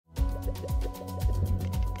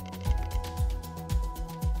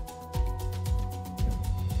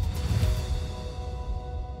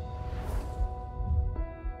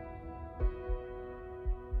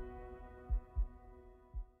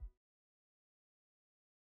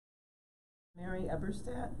Mary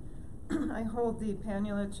Eberstadt. I hold the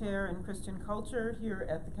Panula Chair in Christian Culture here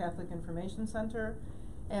at the Catholic Information Center,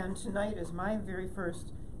 and tonight is my very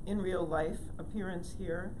first in real life appearance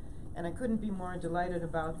here, and I couldn't be more delighted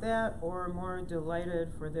about that or more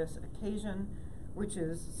delighted for this occasion, which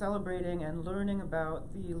is celebrating and learning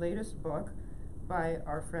about the latest book by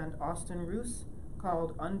our friend Austin Roos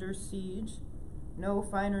called Under Siege: No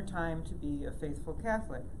Finer Time to Be a Faithful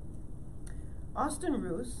Catholic. Austin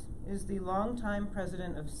Roos is the longtime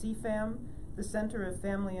president of CFAM, the Center of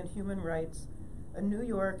Family and Human Rights, a New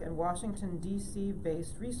York and Washington, D.C.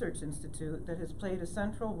 based research institute that has played a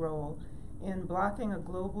central role in blocking a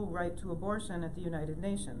global right to abortion at the United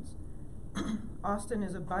Nations. Austin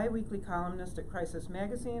is a bi-weekly columnist at Crisis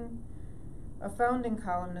Magazine, a founding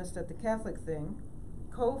columnist at The Catholic Thing,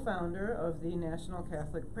 co-founder of the National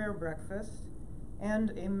Catholic Prayer Breakfast,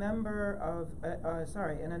 and a member of,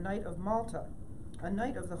 and a Knight of Malta, a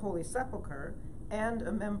Knight of the Holy Sepulchre, and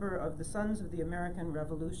a member of the Sons of the American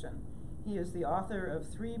Revolution. He is the author of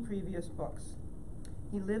 3 previous books.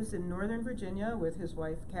 He lives in Northern Virginia with his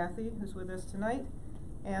wife Kathy, who's with us tonight,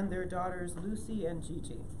 and their daughters Lucy and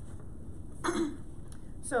Gigi.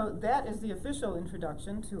 So that is the official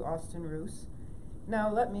introduction to Austin Roos.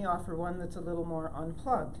 Now let me offer one that's a little more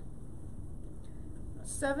unplugged.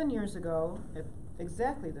 7 years ago, at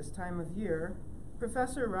exactly this time of year,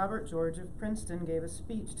 Professor Robert George of Princeton gave a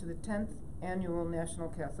speech to the 10th Annual National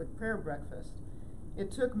Catholic Prayer Breakfast.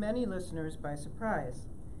 It took many listeners by surprise.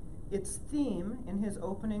 Its theme, in his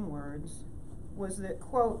opening words, was that,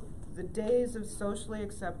 quote, "The days of socially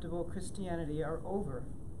acceptable Christianity are over.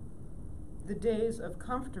 The days of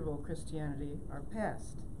comfortable Christianity are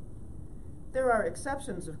past." There are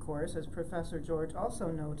exceptions, of course, as Professor George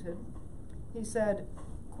also noted. He said,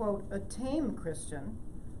 quote, "A tame Christian,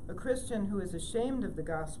 a Christian who is ashamed of the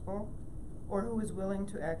gospel, or who is willing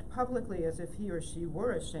to act publicly as if he or she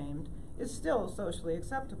were ashamed, is still socially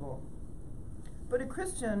acceptable. But a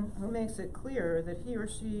Christian who makes it clear that he or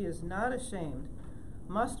she is not ashamed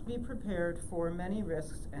must be prepared for many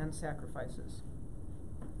risks and sacrifices."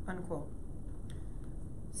 Unquote.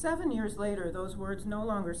 7 years later, those words no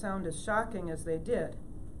longer sound as shocking as they did.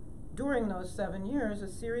 During those 7 years, a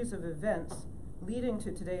series of events leading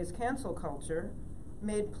to today's cancel culture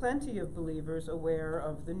made plenty of believers aware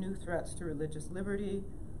of the new threats to religious liberty,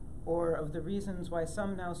 or of the reasons why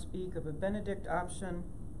some now speak of a Benedict option,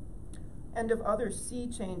 and of other sea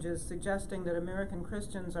changes suggesting that American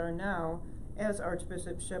Christians are now, as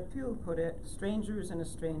Archbishop Chaput put it, strangers in a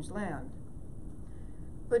strange land.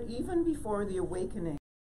 But even before the awakening,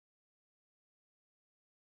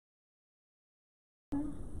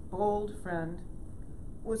 bold friend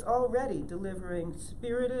was already delivering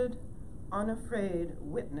spirited, unafraid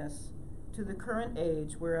witness to the current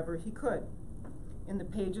age wherever he could, in the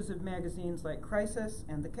pages of magazines like Crisis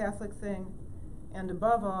and The Catholic Thing, and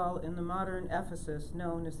above all in the modern Ephesus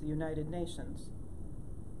known as the United Nations.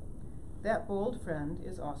 That bold friend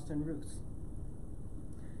is Austin Roos.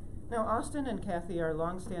 Now, Austin and Kathy are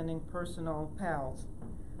longstanding personal pals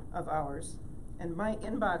of ours, and my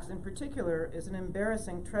inbox in particular is an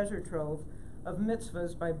embarrassing treasure trove of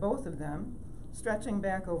mitzvahs by both of them, stretching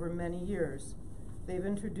back over many years. They've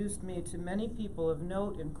introduced me to many people of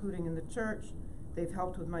note, including in the church. They've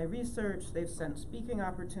helped with my research. They've sent speaking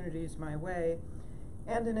opportunities my way.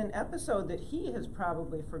 And in an episode that he has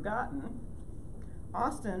probably forgotten,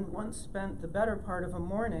 Austin once spent the better part of a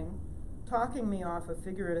morning talking me off a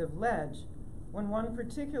figurative ledge when one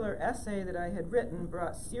particular essay that I had written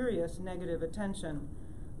brought serious negative attention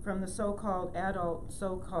from the so-called adult,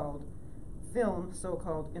 so-called film,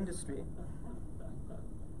 so-called industry.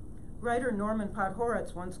 Writer Norman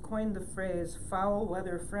Podhoretz once coined the phrase foul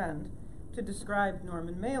weather friend to describe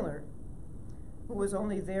Norman Mailer, who was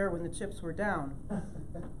only there when the chips were down.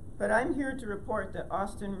 But I'm here to report that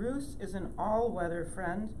Austin Roos is an all-weather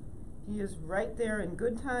friend. He is right there in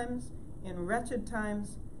good times, in wretched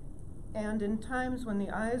times, and in times when the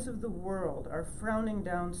eyes of the world are frowning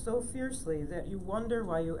down so fiercely that you wonder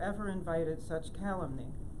why you ever invited such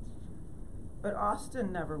calumny. But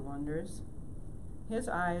Austin never wonders. His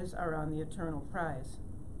eyes are on the eternal prize.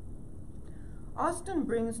 Austin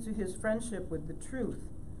brings to his friendship with the truth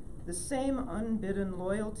the same unbidden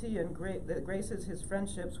loyalty and that graces his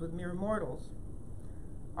friendships with mere mortals.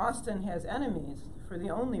 Austin has enemies for the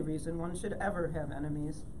only reason one should ever have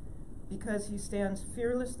enemies: because he stands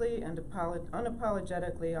fearlessly and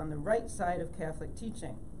unapologetically on the right side of Catholic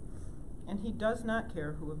teaching, and he does not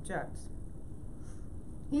care who objects.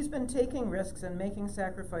 He's been taking risks and making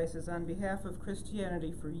sacrifices on behalf of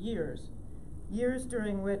Christianity for years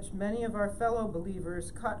during which many of our fellow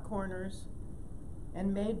believers cut corners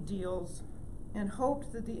and made deals and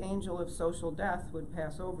hoped that the angel of social death would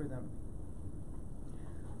pass over them.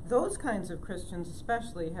 Those kinds of Christians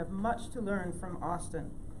especially have much to learn from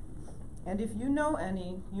Austin. And if you know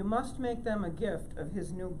any, you must make them a gift of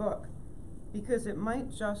his new book, because it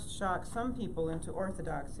might just shock some people into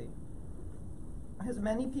orthodoxy. As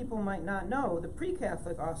many people might not know, the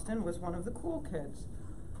pre-Catholic Austin was one of the cool kids,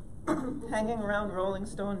 hanging around Rolling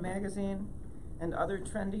Stone magazine and other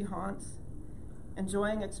trendy haunts,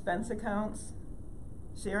 enjoying expense accounts,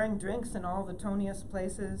 sharing drinks in all the toniest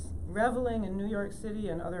places, reveling in New York City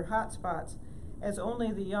and other hot spots as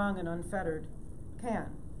only the young and unfettered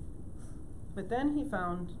can. But then he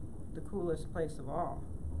found the coolest place of all,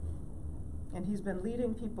 and he's been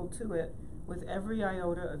leading people to it with every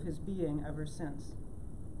iota of his being ever since.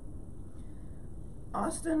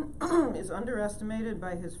 Austin is underestimated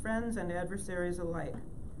by his friends and adversaries alike.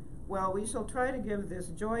 Well, we shall try to give this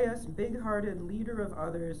joyous, big-hearted leader of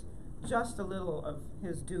others just a little of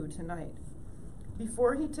his due tonight.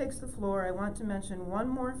 Before he takes the floor, I want to mention one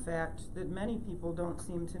more fact that many people don't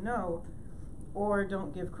seem to know or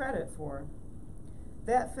don't give credit for.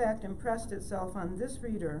 That fact impressed itself on this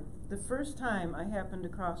reader the first time I happened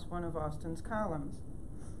across one of Austin's columns.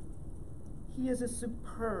 He is a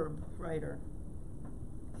superb writer.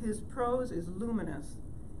 His prose is luminous.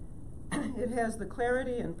 It has the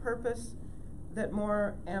clarity and purpose that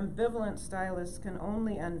more ambivalent stylists can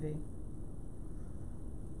only envy.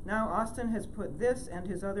 Now Austin has put this and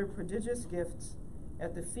his other prodigious gifts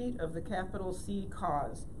at the feet of the capital C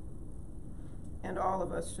cause, and all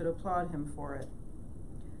of us should applaud him for it.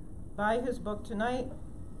 Buy his book tonight,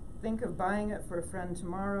 think of buying it for a friend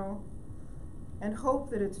tomorrow, and hope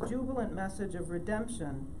that its jubilant message of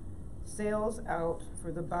redemption sails out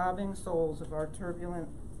for the bobbing souls of our turbulent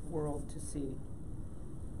world to see.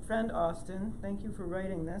 Friend Austin, thank you for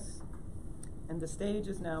writing this, and the stage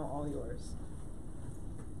is now all yours.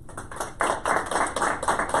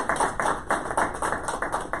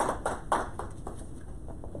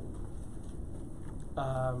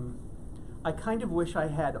 I kind of wish I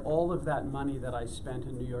had all of that money that I spent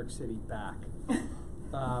in New York City back.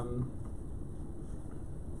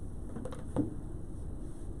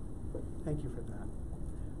 Thank you for that.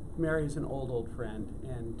 Mary is an old friend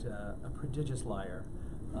and a prodigious liar.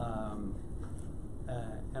 And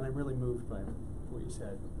I'm really moved by what you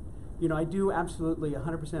said. You know, I do absolutely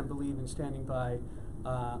 100% believe in standing by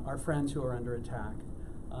our friends who are under attack.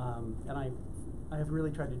 And I have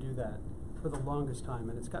really tried to do that for the longest time,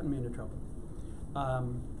 and it's gotten me into trouble.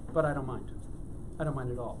 But I don't mind. I don't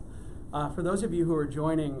mind at all. For those of you who are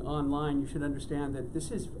joining online, you should understand that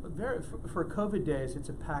this is for COVID days, it's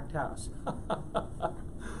a packed house.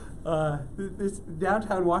 This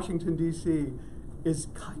downtown Washington, D.C. is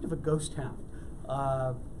kind of a ghost town.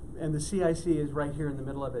 And the CIC is right here in the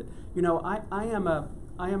middle of it. You know, I am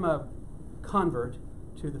a convert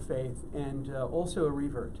to the faith and also a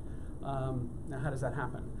revert. Now, how does that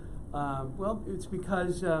happen? Well, it's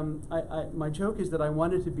because my joke is that I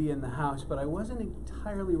wanted to be in the house, but I wasn't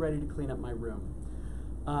entirely ready to clean up my room.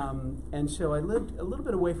 And so I lived a little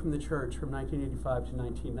bit away from the church from 1985 to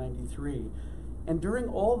 1993. And during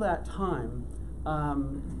all that time,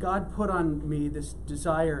 God put on me this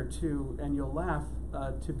desire to, and you'll laugh,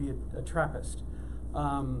 to be a Trappist.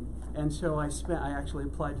 And so I actually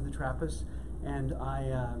applied to the Trappists, and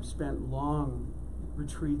I spent long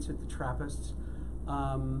retreats at the Trappists.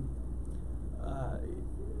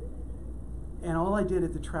 And all I did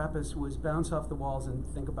at the Trappists was bounce off the walls and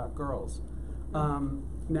think about girls.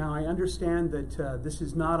 Now, I understand that this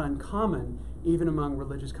is not uncommon even among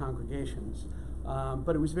religious congregations,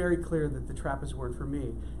 but it was very clear that the Trappists weren't for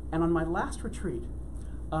me. And on my last retreat,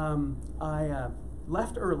 I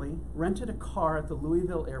left early, rented a car at the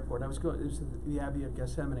Louisville airport. It was the Abbey of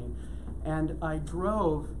Gethsemane, and I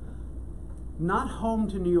drove not home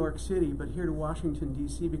to New York City, but here to Washington,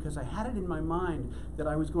 D.C., because I had it in my mind that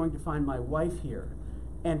I was going to find my wife here.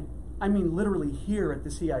 And I mean literally here at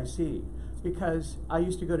the CIC, because I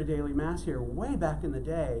used to go to daily mass here way back in the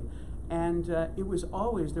day, and there were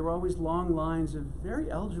always long lines of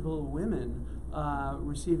very eligible women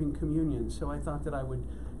receiving communion. So I thought that I would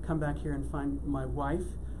come back here and find my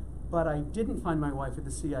wife, but I didn't find my wife at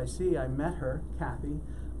the CIC. I met her, Kathy,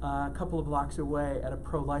 a couple of blocks away at a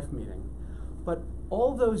pro-life meeting. But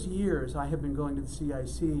All those years I have been going to the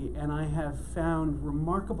CIC, and I have found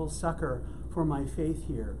remarkable succor for my faith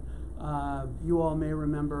here. You all may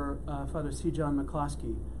remember Father C. John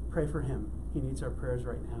McCloskey. Pray for him. He needs our prayers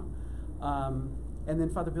right now. And then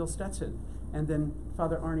Father Bill Stetson, and then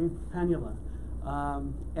Father Arnie Panula.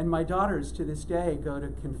 And my daughters to this day go to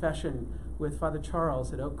confession with Father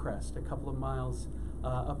Charles at Oakcrest, a couple of miles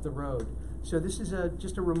up the road. So this is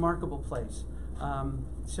just a remarkable place.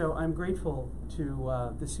 So I'm grateful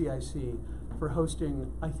to the CIC for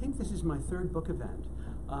hosting, I think this is my third book event.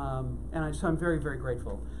 So I'm very, very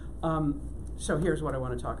grateful. So here's what I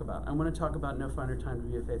want to talk about. I want to talk about No Finer Time to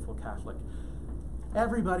Be a Faithful Catholic.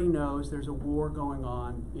 Everybody knows there's a war going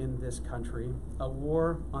on in this country, a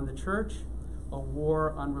war on the church, a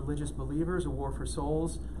war on religious believers, a war for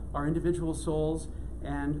souls, our individual souls,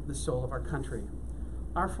 and the soul of our country.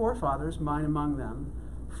 Our forefathers, mine among them,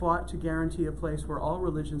 fought to guarantee a place where all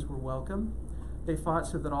religions were welcome. They fought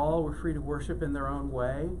so that all were free to worship in their own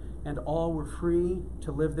way, and all were free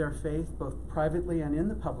to live their faith both privately and in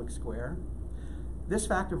the public square. This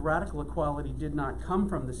fact of radical equality did not come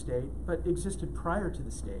from the state, but existed prior to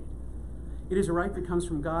the state. It is a right that comes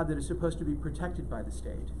from God that is supposed to be protected by the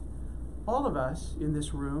state. All of us in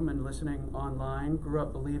this room and listening online grew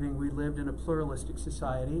up believing we lived in a pluralistic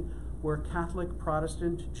society where Catholic,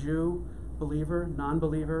 Protestant, Jew, believer,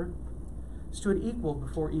 non-believer stood equal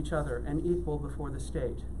before each other and equal before the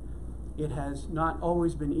state. It has not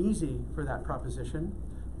always been easy for that proposition.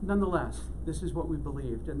 Nonetheless, this is what we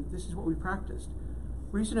believed, and this is what we practiced.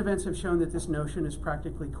 Recent events have shown that this notion is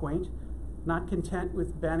practically quaint. Not content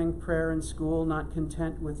with banning prayer in school, not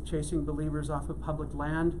content with chasing believers off of public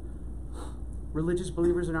land, religious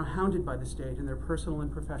believers are now hounded by the state in their personal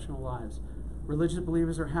and professional lives. Religious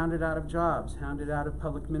believers are hounded out of jobs, hounded out of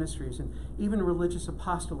public ministries, and even religious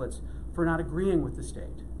apostolates for not agreeing with the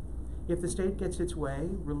state. If the state gets its way,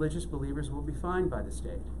 religious believers will be fined by the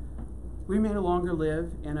state. We may no longer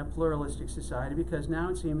live in a pluralistic society because now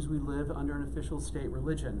it seems we live under an official state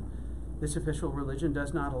religion. This official religion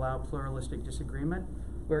does not allow pluralistic disagreement,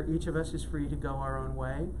 where each of us is free to go our own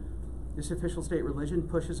way. This official state religion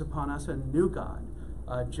pushes upon us a new God,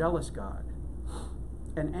 a jealous God,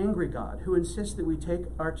 an angry God who insists that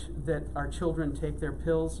that our children take their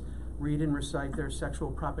pills, read and recite their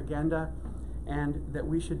sexual propaganda, and that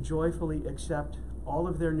we should joyfully accept all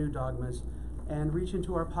of their new dogmas and reach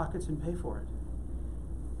into our pockets and pay for it.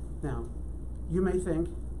 Now, you may think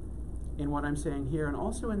in what I'm saying here and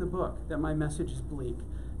also in the book that my message is bleak,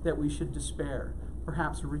 that we should despair,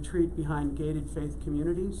 perhaps retreat behind gated faith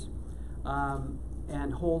communities,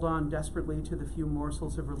 and hold on desperately to the few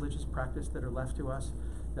morsels of religious practice that are left to us,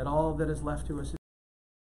 that all that is left to us is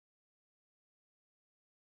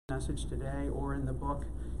message today or in the book.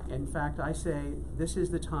 In fact, I say this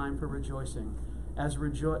is the time for rejoicing, as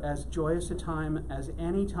joyous a time as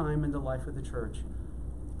any time in the life of the church.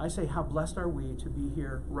 I say, how blessed are we to be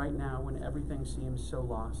here right now when everything seems so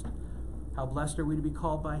lost? How blessed are we to be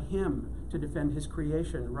called by Him to defend His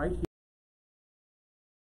creation right here.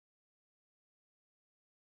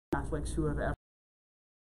 Catholics who have ever.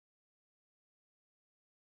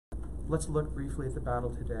 Let's look briefly at the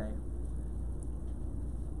battle today.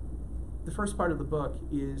 The first part of the book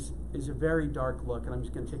is a very dark look, and I'm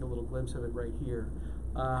just going to take a little glimpse of it right here.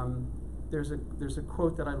 There's a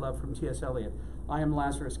quote that I love from T.S. Eliot. I am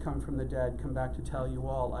Lazarus, come from the dead, come back to tell you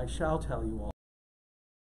all. I shall tell you all.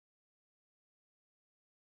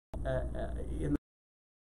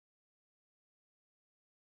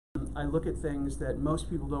 I look at things that most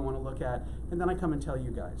people don't want to look at, and then I come and tell you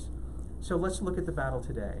guys. So let's look at the battle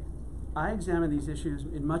today. I examine these issues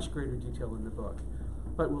in much greater detail in the book,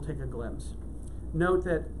 but we'll take a glimpse. Note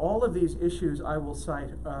that all of these issues I will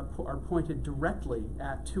cite are pointed directly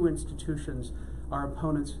at two institutions our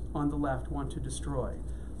opponents on the left want to destroy: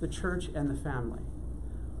 the church and the family.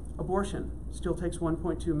 Abortion still takes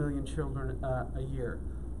 1.2 million children a year.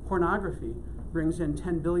 Pornography brings in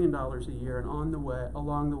 $10 billion a year and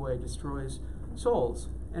along the way destroys souls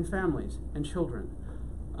and families and children.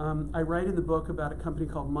 I write in the book about a company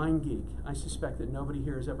called MindGeek. I suspect that nobody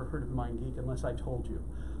here has ever heard of MindGeek unless I told you.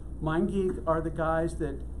 MindGeek are the guys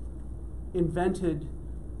that invented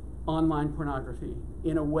online pornography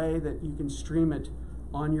in a way that you can stream it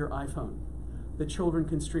on your iPhone. The children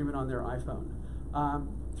can stream it on their iPhone.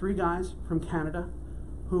 3 guys from Canada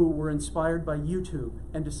who were inspired by YouTube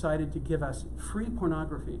and decided to give us free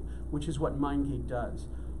pornography, which is what MindGeek does.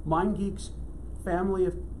 MindGeek's family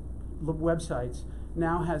of websites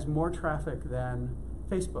now has more traffic than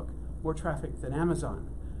Facebook, more traffic than Amazon.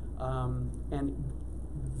 And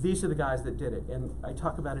these are the guys that did it. And I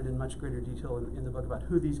talk about it in much greater detail in the book about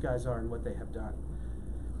who these guys are and what they have done.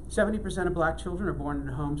 70% of black children are born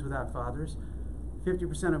into homes without fathers.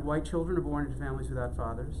 50% of white children are born into families without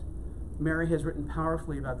fathers. Mary has written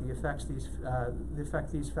powerfully about the effect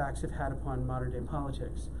these facts have had upon modern-day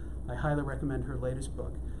politics. I highly recommend her latest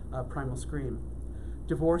book, Primal Scream.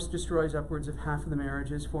 Divorce destroys upwards of half of the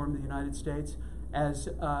marriages formed in the United States. As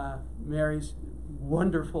Mary's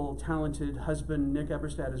wonderful, talented husband, Nick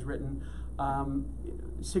Eberstadt, has written,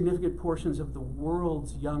 significant portions of the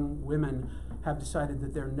world's young women have decided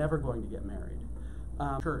that they're never going to get married.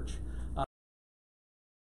 Church.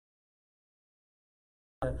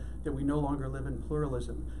 That we no longer live in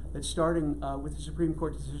pluralism. That starting with the Supreme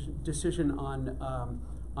Court decision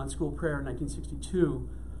on school prayer in 1962,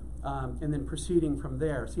 and then proceeding from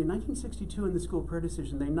there. See, in 1962 in the school prayer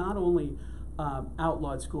decision, they not only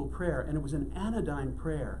outlawed school prayer, and it was an anodyne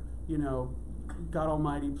prayer, you know, God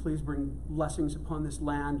Almighty, please bring blessings upon this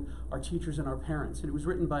land, our teachers and our parents. And it was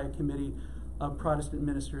written by a committee of Protestant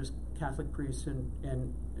ministers, Catholic priests,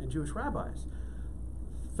 and Jewish rabbis.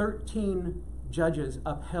 13 judges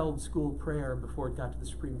upheld school prayer before it got to the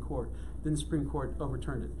Supreme Court. Then the Supreme Court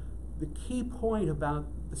overturned it. The key point about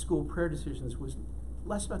the school prayer decisions was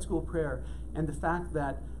less about school prayer and the fact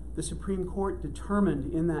that the Supreme Court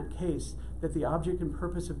determined in that case that the object and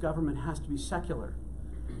purpose of government has to be secular.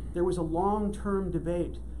 There was a long-term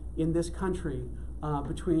debate in this country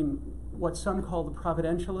between what some call the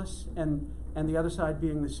providentialists and the other side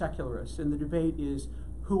being the secularists. And the debate is,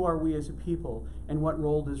 who are we as a people, and what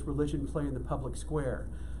role does religion play in the public square?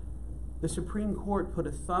 The Supreme Court put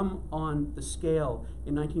a thumb on the scale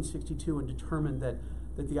in 1962 and determined that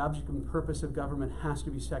the object and purpose of government has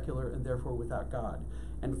to be secular and therefore without God.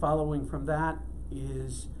 And following from that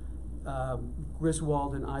is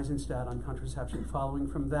Griswold and Eisenstadt on contraception. Following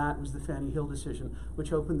from that was the Fannie Hill decision,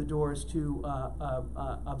 which opened the doors to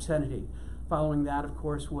obscenity. Following that, of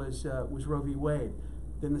course, was Roe v. Wade,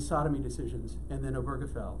 then the sodomy decisions, and then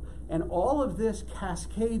Obergefell. And all of this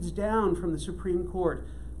cascades down from the Supreme Court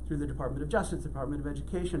through the Department of Justice, the Department of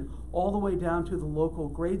Education, all the way down to the local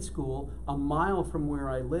grade school a mile from where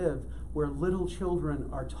I live, where little children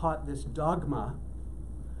are taught this dogma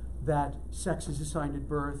that sex is assigned at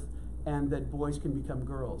birth and that boys can become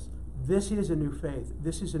girls. This is a new faith.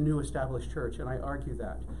 This is a new established church, and I argue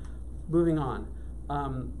that. Moving on.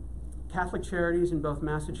 Catholic charities in both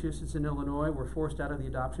Massachusetts and Illinois were forced out of the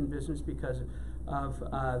adoption business because of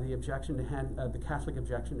the objection to the Catholic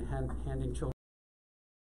objection to handing children.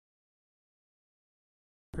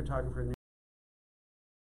 Photographer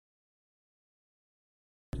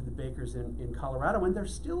to the bakers in Colorado, and they're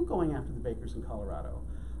still going after the bakers in Colorado.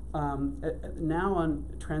 Now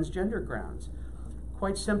on transgender grounds.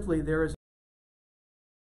 Quite simply, there is,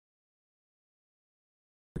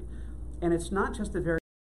 and it's not just the very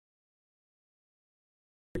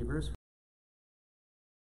believers,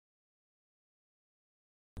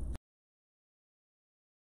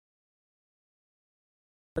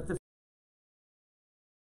 but the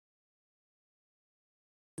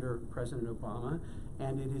under President Obama,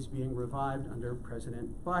 and it is being revived under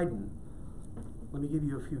President Biden. Let me give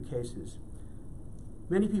you a few cases.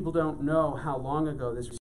 Many people don't know how long ago this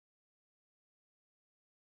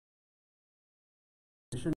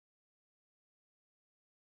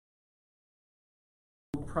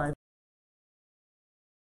private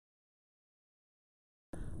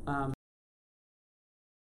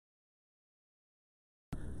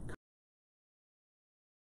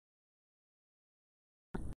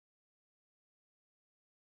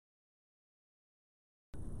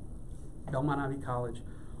Belmont Ivy College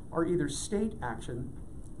are either state action,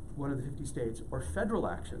 one of the 50 states, or federal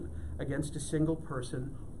action against a single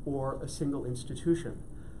person or a single institution.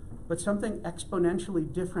 But something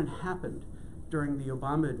exponentially different happened during the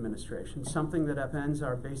Obama administration, something that upends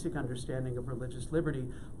our basic understanding of religious liberty,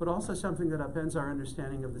 but also something that upends our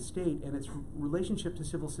understanding of the state and its relationship to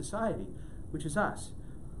civil society, which is us.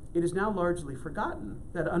 It is now largely forgotten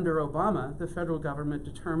that under Obama, the federal government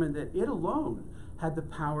determined that it alone had the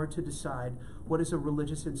power to decide what is a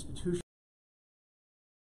religious institution.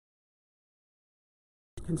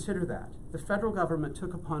 Consider that. The federal government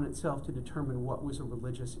took upon itself to determine what was a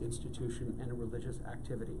religious institution and a religious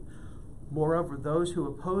activity. Moreover, those who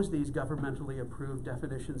oppose these governmentally approved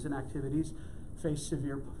definitions and activities face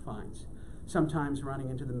severe fines, sometimes running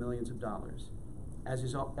into the millions of dollars. As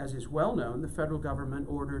is well known, the federal government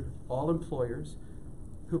ordered all employers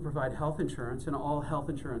who provide health insurance and all health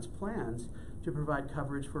insurance plans to provide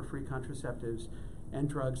coverage for free contraceptives and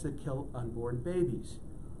drugs that kill unborn babies.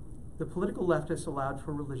 The political leftists allowed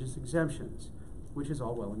for religious exemptions, which is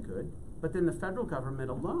all well and good, but then the federal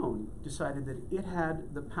government alone decided that it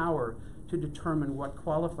had the power to determine what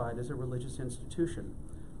qualified as a religious institution.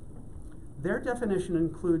 Their definition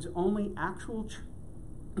includes only actual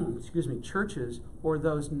churches or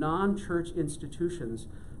those non-church institutions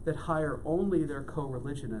that hire only their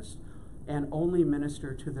co-religionists and only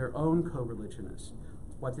minister to their own co-religionists.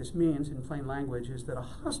 What this means in plain language is that a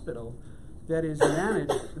hospital that is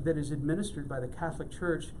managed, that is administered by the Catholic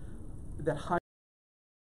Church, that hires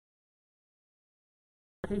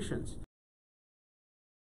patients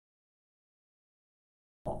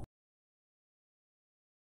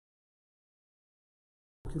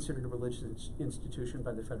considered a religious institution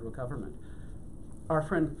by the federal government. Our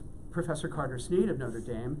friend Professor Carter Snead of Notre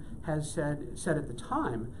Dame has said at the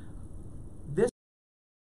time, this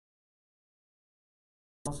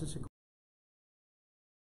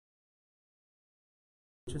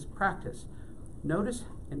religious practice. Notice,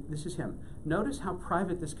 and this is him, notice how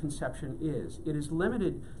private this conception is. It is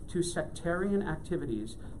limited to sectarian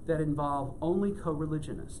activities that involve only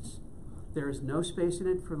co-religionists. There is no space in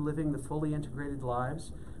it for living the fully integrated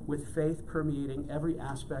lives with faith permeating every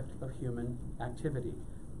aspect of human activity.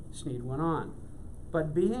 Snead went on.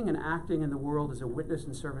 But being and acting in the world as a witness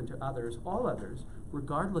and servant to others, all others,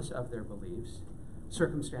 regardless of their beliefs,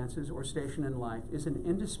 circumstances, or station in life, is an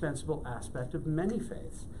indispensable aspect of many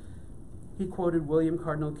faiths. He quoted William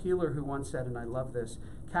Cardinal Keeler, who once said, and I love this,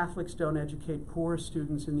 Catholics don't educate poor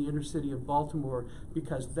students in the inner city of Baltimore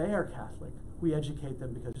because they are Catholic. We educate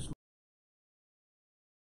them because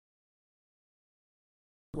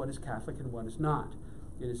what is Catholic and what is not.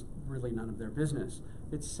 It is really none of their business.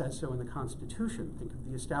 It says so in the Constitution. Think of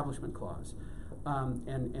the Establishment Clause and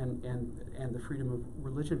the Freedom of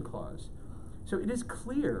Religion Clause. So it is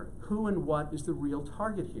clear who and what is the real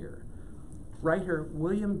target here. Writer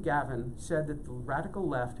William Gavin said that the radical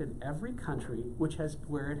left in every country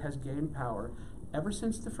where it has gained power ever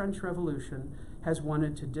since the French Revolution has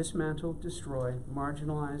wanted to dismantle, destroy,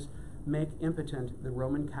 marginalize, make impotent the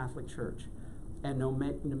Roman Catholic Church. And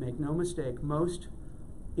make no mistake, most,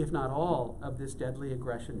 if not all, of this deadly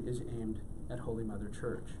aggression is aimed at Holy Mother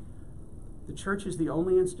Church. The Church is the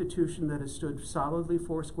only institution that has stood solidly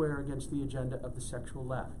foursquare against the agenda of the sexual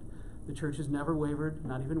left. The Church has never wavered,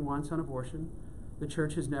 not even once, on abortion. The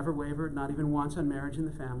Church has never wavered, not even once, on marriage and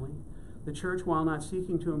the family. The Church, while not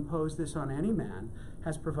seeking to impose this on any man,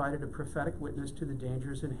 has provided a prophetic witness to the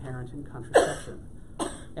dangers inherent in contraception.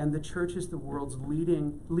 And the Church is the world's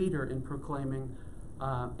leader in proclaiming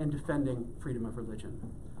and defending freedom of religion.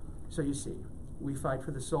 So you see, we fight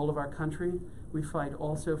for the soul of our country. We fight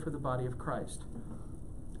also for the body of Christ.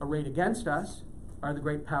 Arrayed against us are the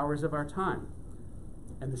great powers of our time.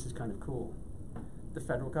 And this is kind of cool. The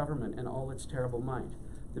federal government and all its terrible might.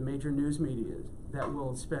 The major news media that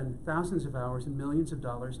will spend thousands of hours and millions of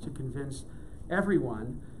dollars to convince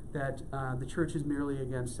everyone that the Church is merely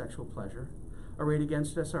against sexual pleasure. Arrayed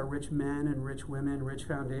against us are rich men and rich women, rich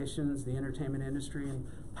foundations, the entertainment industry, and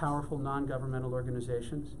powerful non-governmental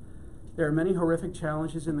organizations. There are many horrific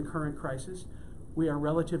challenges in the current crisis. We are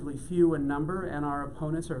relatively few in number, and our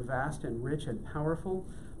opponents are vast and rich and powerful.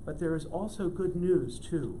 But there is also good news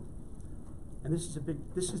too, and this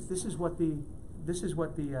is what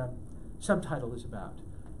the subtitle is about.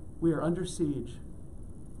 We are under siege,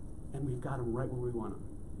 and we've got them right where we want them.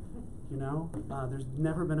 You know, there's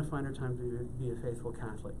never been a finer time to be a faithful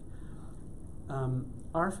Catholic.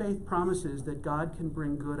 Our faith promises that God can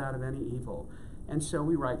bring good out of any evil. And so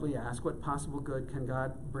we rightly ask, what possible good can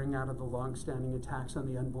God bring out of the long-standing attacks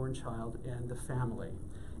on the unborn child and the family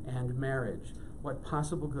and marriage? What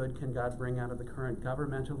possible good can God bring out of the current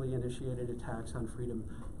governmentally initiated attacks on freedom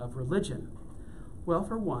of religion? Well,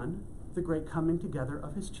 for one, the great coming together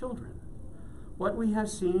of his children. What we have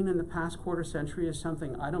seen in the past quarter century is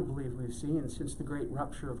something I don't believe we've seen since the great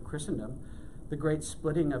rupture of Christendom, the great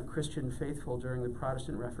splitting of Christian faithful during the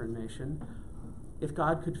Protestant Reformation. If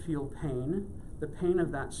God could feel pain, the pain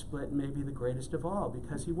of that split may be the greatest of all,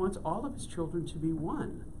 because he wants all of his children to be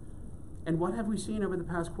one. And what have we seen over the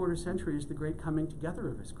past quarter century is the great coming together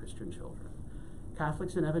of his Christian children.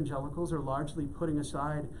 Catholics and evangelicals are largely putting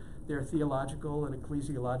aside their theological and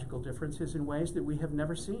ecclesiological differences in ways that we have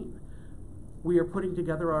never seen. We are putting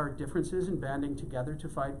together our differences and banding together to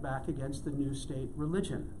fight back against the new state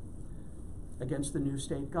religion, against the new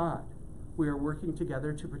state God. We are working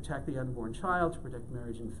together to protect the unborn child, to protect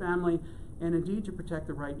marriage and family, and indeed to protect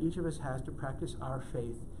the right each of us has to practice our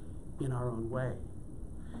faith in our own way.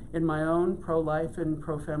 In my own pro-life and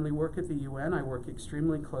pro-family work at the UN, I work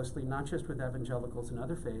extremely closely, not just with evangelicals and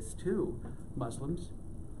other faiths, too, Muslims,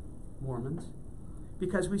 Mormons,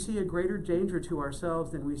 because we see a greater danger to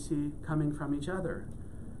ourselves than we see coming from each other.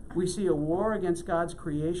 We see a war against God's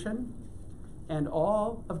creation, and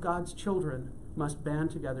all of God's children must band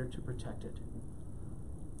together to protect it.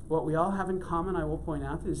 What we all have in common, I will point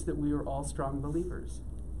out, is that we are all strong believers.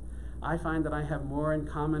 I find that I have more in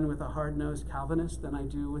common with a hard-nosed Calvinist than I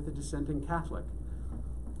do with a dissenting Catholic.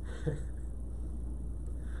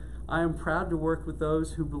 I am proud to work with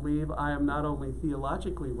those who believe I am not only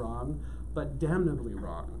theologically wrong, but damnably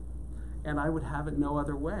wrong, and I would have it no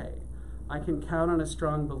other way. I can count on a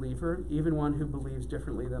strong believer, even one who believes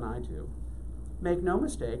differently than I do. Make no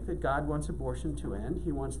mistake that God wants abortion to end.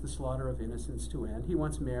 He wants the slaughter of innocents to end. He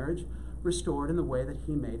wants marriage restored in the way that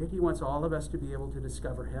he made it. He wants all of us to be able to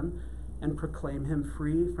discover him and proclaim him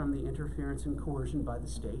free from the interference and coercion by the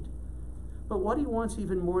state. But what he wants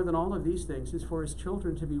even more than all of these things is for his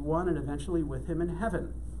children to be one and eventually with him in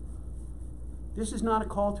heaven. This is not a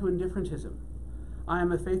call to indifferentism. I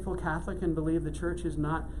am a faithful Catholic and believe the church is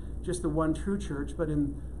not just the one true church, but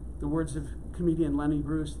in the words of comedian Lenny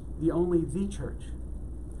Bruce, the church.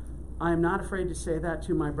 I am not afraid to say that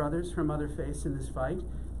to my brothers from other faiths in this fight.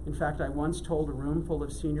 In fact, I once told a room full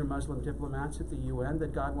of senior Muslim diplomats at the UN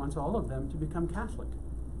that God wants all of them to become Catholic.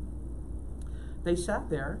 They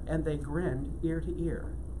sat there and they grinned ear to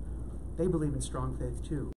ear. They believe in strong faith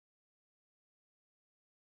too.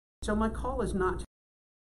 So my call is not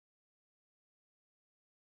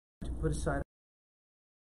to put aside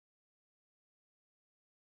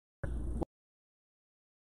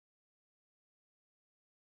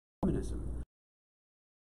communism.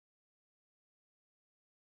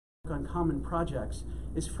 On common projects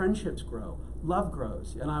is friendships grow, love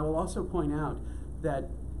grows, and I will also point out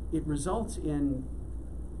that it results in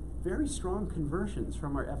very strong conversions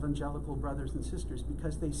from our evangelical brothers and sisters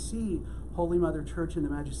because they see Holy Mother Church and the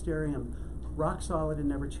Magisterium rock solid and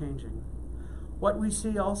never changing. What we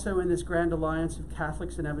see also in this grand alliance of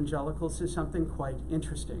Catholics and evangelicals is something quite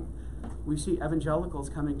interesting. We see evangelicals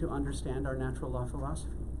coming to understand our natural law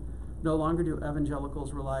philosophy. No longer do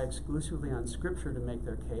evangelicals rely exclusively on Scripture to make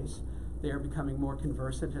their case. They are becoming more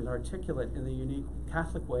conversant and articulate in the unique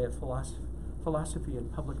Catholic way of philosophy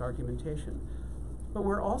and public argumentation. But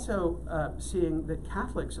we're also seeing that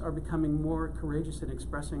Catholics are becoming more courageous in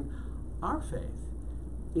expressing our faith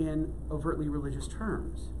in overtly religious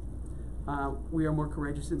terms. We are more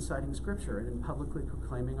courageous in citing Scripture and in publicly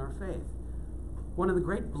proclaiming our faith. One of the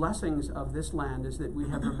great blessings of this land is that we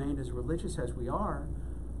have remained as religious as we are.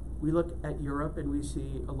 We look at Europe and we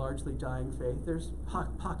see a largely dying faith. There's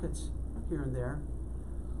pockets here and there.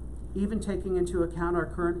 Even taking into account our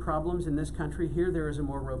current problems in this country, here there is a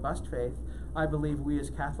more robust faith. I believe we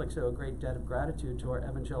as Catholics owe a great debt of gratitude to our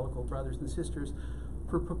evangelical brothers and sisters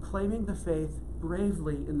for proclaiming the faith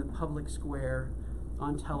bravely in the public square,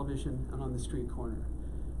 on television, and on the street corner.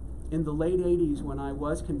 In the late 80s, when I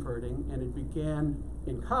was converting, and it began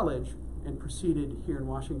in college and proceeded here in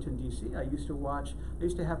Washington, D.C., I used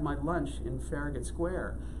to have my lunch in Farragut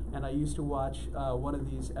Square, and I used to watch one of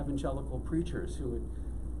these evangelical preachers who would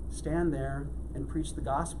stand there and preach the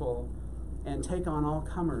gospel and take on all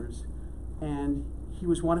comers, and he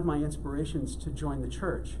was one of my inspirations to join the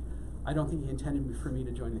church. I don't think he intended for me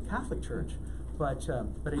to join the Catholic Church, but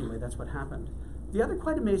anyway, that's what happened. The other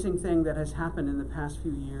quite amazing thing that has happened in the past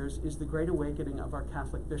few years is the great awakening of our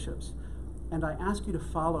Catholic bishops. And I ask you to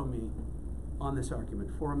follow me on this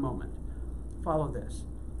argument for a moment. Follow this.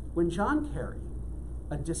 When John Kerry,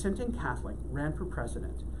 a dissenting Catholic, ran for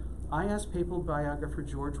president, I asked papal biographer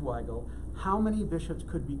George Weigel how many bishops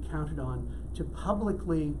could be counted on to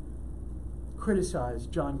publicly criticize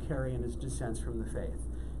John Kerry and his dissents from the faith.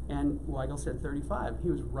 And Weigel said 35.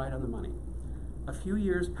 He was right on the money. A few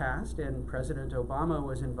years passed, and President Obama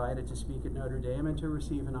was invited to speak at Notre Dame and to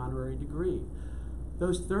receive an honorary degree.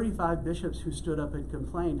 Those 35 bishops who stood up and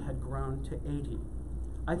complained had grown to 80.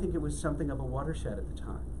 I think it was something of a watershed at the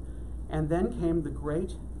time. And then came the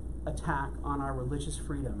great attack on our religious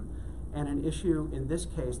freedom, and an issue in this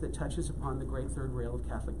case that touches upon the great third rail of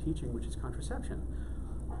Catholic teaching, which is contraception.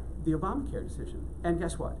 The Obamacare decision. And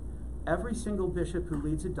guess what? Every single bishop who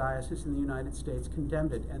leads a diocese in the United States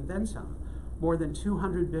condemned it, and then some. More than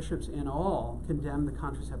 200 bishops in all condemned the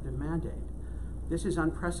contraceptive mandate. This is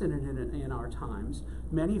unprecedented in our times.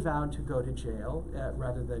 Many vowed to go to jail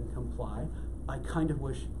rather than comply. I kind of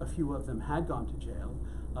wish a few of them had gone to jail.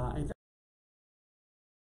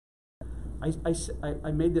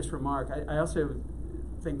 I made this remark. I also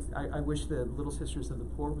think I wish the Little Sisters of the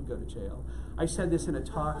Poor would go to jail. I said this in a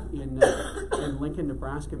talk in Lincoln,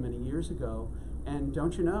 Nebraska many years ago, and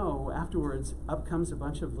don't you know, afterwards, up comes a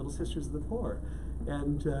bunch of Little Sisters of the Poor,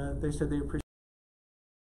 and they said they appreciate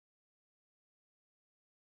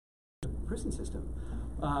the prison system.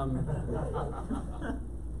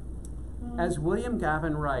 As William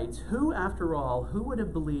Gavin writes, who, after all, who would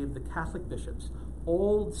have believed the Catholic bishops,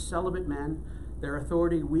 old celibate men, Their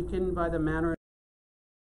authority weakened by the manner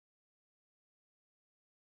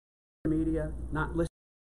of media, not listening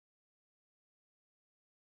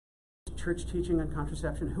to church teaching on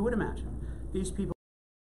contraception. Who would imagine these people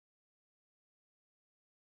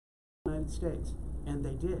in the United States? And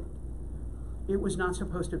they did. It was not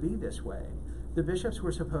supposed to be this way. The bishops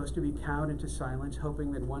were supposed to be cowed into silence,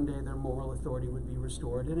 hoping that one day their moral authority would be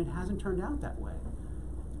restored, and it hasn't turned out that way.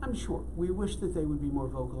 I'm sure we wish that they would be more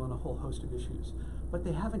vocal on a whole host of issues, but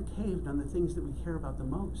they haven't caved on the things that we care about the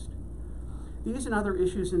most. These and other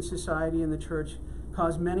issues in society and the church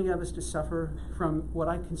cause many of us to suffer from what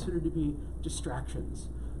I consider to be distractions,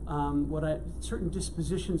 certain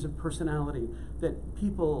dispositions of personality that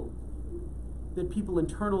people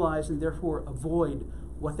internalize and therefore avoid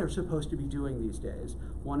what they're supposed to be doing these days.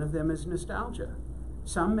 One of them is nostalgia.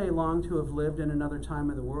 Some may long to have lived in another time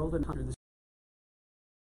in the world and through the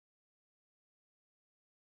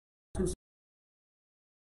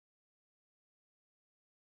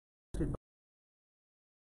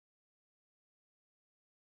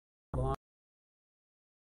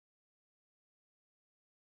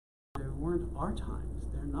They weren't our times.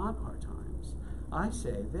 They're not our times. I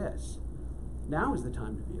say this. Now is the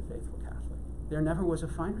time to be a faithful Catholic. There never was a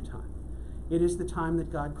finer time. It is the time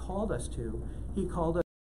that God called us to. He called us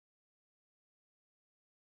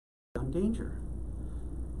on danger.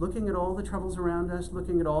 Looking at all the troubles around us,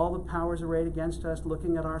 looking at all the powers arrayed against us,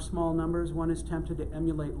 looking at our small numbers, one is tempted to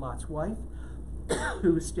emulate Lot's wife,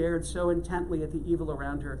 who stared so intently at the evil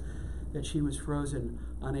around her that she was frozen,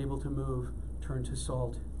 unable to move, turned to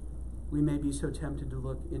salt. We may be so tempted to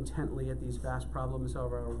look intently at these vast problems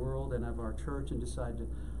of our world and of our church and decide to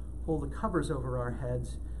pull the covers over our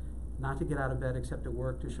heads, not to get out of bed except to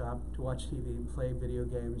work, to shop, to watch TV, play video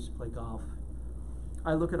games, play golf.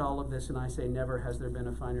 I look at all of this and I say, never has there been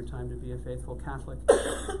a finer time to be a faithful Catholic.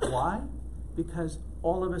 Why? Because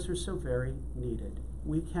all of us are so very needed.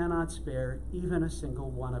 We cannot spare even a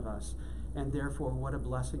single one of us, and therefore what a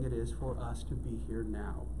blessing it is for us to be here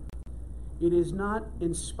now. It is not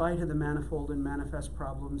in spite of the manifold and manifest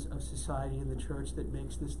problems of society and the church that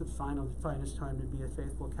makes this the finest time to be a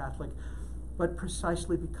faithful Catholic, but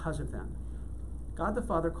precisely because of them. God the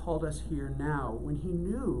Father called us here now when he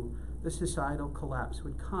knew the societal collapse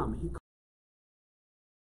would come.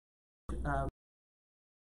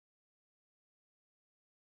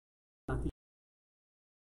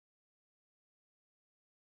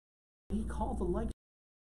 He called the like.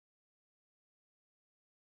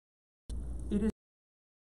 It is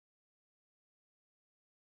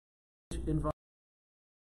involved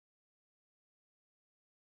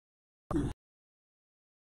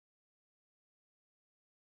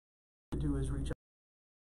to do is reach out.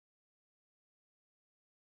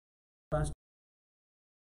 Pastor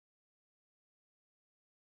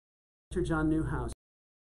John Newhouse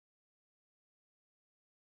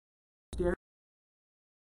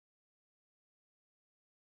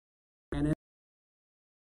and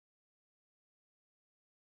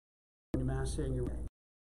in Mass saying your way.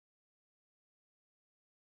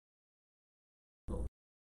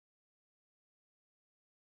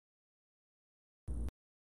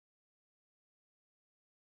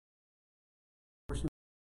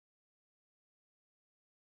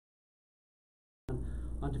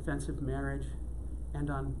 On defensive marriage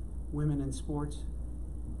and on women in sports.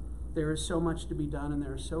 There is so much to be done and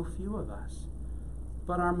there are so few of us.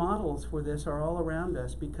 But our models for this are all around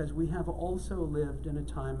us because we have also lived in a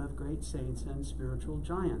time of great saints and spiritual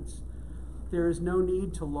giants. There is no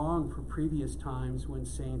need to long for previous times when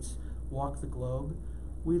saints walked the globe.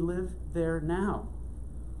 We live there now.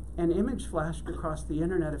 An image flashed across the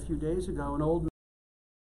internet a few days ago. An old man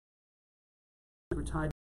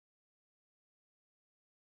retired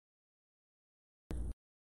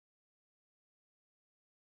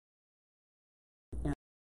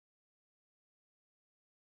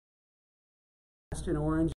in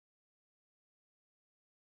orange,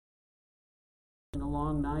 a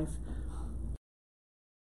long knife.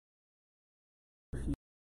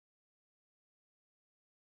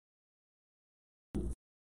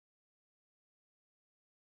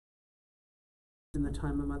 In the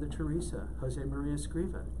time of Mother Teresa, Jose Maria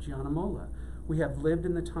Escriva, Gianna Molla. We have lived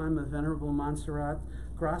in the time of Venerable Montserrat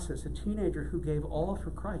Gracias, a teenager who gave all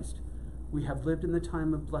for Christ. We have lived in the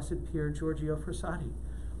time of Blessed Pier Giorgio Frassati.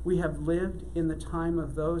 We have lived in the time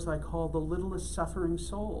of those I call the littlest suffering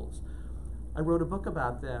souls. I wrote a book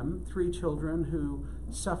about them, 3 children who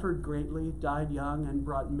suffered greatly, died young, and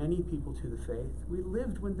brought many people to the faith. We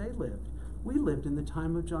lived when they lived. We lived in the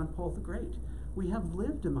time of John Paul the Great. We have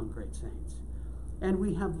lived among great saints. And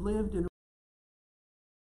we have lived in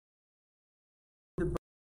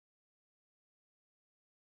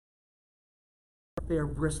They are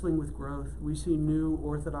bristling with growth. We see new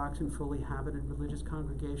Orthodox and fully habited religious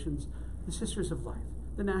congregations, the Sisters of Life,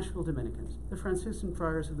 the Nashville Dominicans, the Franciscan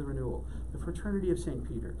Friars of the Renewal, the Fraternity of St.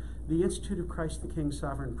 Peter, the Institute of Christ the King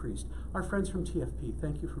Sovereign Priest, our friends from TFP,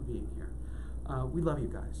 thank you for being here. We love you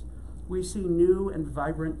guys. We see new and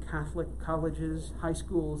vibrant Catholic colleges, high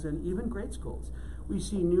schools, and even grade schools. We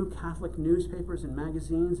see new Catholic newspapers and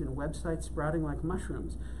magazines and websites sprouting like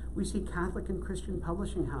mushrooms. We see Catholic and Christian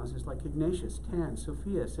publishing houses like Ignatius, Tan,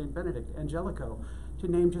 Sophia, St. Benedict, Angelico, to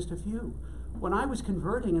name just a few. When I was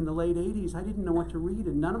converting in the late 80s, I didn't know what to read,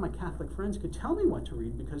 and none of my Catholic friends could tell me what to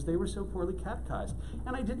read because they were so poorly catechized,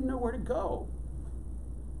 and I didn't know where to go.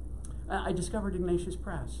 I discovered Ignatius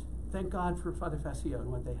Press. Thank God for Father Facio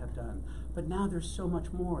and what they have done. But now there's so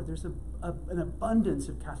much more. There's an abundance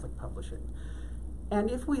of Catholic publishing. And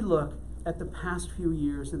if we look at the past few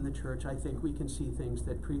years in the church, I think we can see things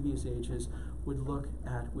that previous ages would look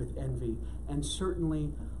at with envy, and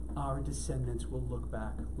certainly our descendants will look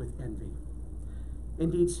back with envy.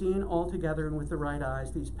 Indeed, seen all together and with the right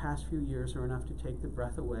eyes, these past few years are enough to take the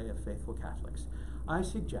breath away of faithful Catholics. I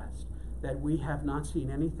suggest that we have not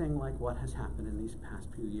seen anything like what has happened in these past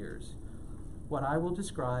few years. What I will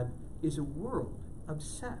describe is a world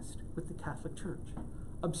obsessed with the Catholic Church,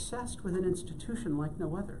 obsessed with an institution like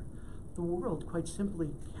no other. The world, quite simply,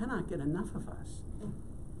 cannot get enough of us.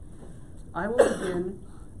 I will begin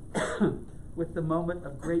with the moment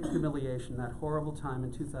of great humiliation, that horrible time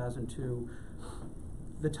in 2002,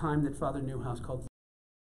 the time that Father Newhouse called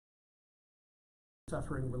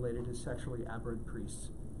suffering related to sexually aberrant priests.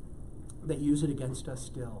 They use it against us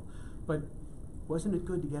still. But wasn't it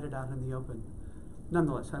good to get it out in the open?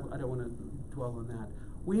 Nonetheless, I don't want to dwell on that.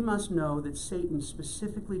 We must know that Satan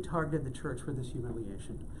specifically targeted the church for this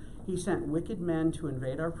humiliation. He sent wicked men to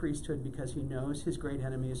invade our priesthood because he knows his great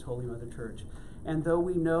enemy is Holy Mother Church. And though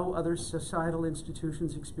we know other societal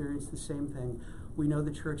institutions experience the same thing, we know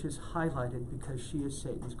the church is highlighted because she is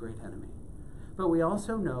Satan's great enemy. But we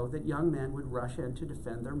also know that young men would rush in to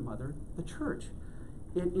defend their mother, the church.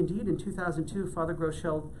 Indeed, in 2002, Father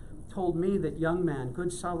Groeschel told me that young men,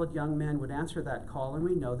 good solid young men, would answer that call, and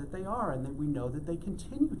we know that they are, and that we know that they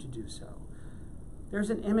continue to do so. There's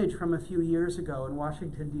an image from a few years ago in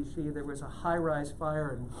Washington, D.C. There was a high-rise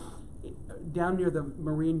fire down near the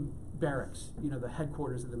Marine barracks, the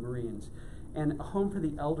headquarters of the Marines, and a home for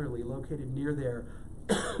the elderly located near there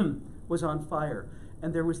was on fire.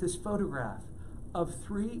 And there was this photograph of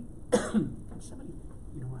three, somebody,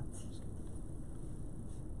 you know what?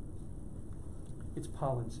 It's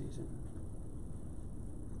pollen season.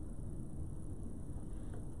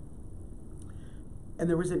 And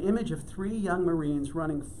there was an image of three young Marines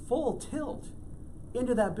running full tilt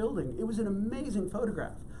into that building. It was an amazing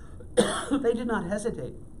photograph. They did not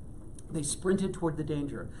hesitate. They sprinted toward the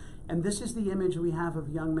danger. And this is the image we have of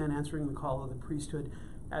young men answering the call of the priesthood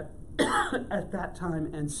at that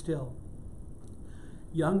time and still.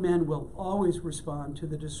 Young men will always respond to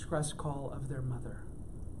the distress call of their mother.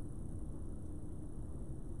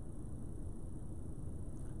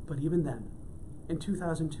 But even then, in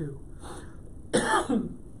 2002,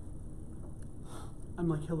 I'm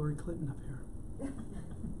like Hillary Clinton up here.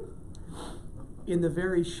 In the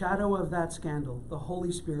very shadow of that scandal, the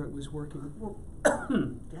Holy Spirit was working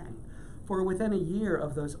for within a year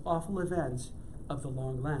of those awful events of the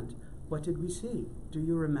Long Lent. What did we see? Do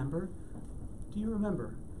you remember? Do you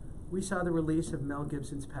remember? We saw the release of Mel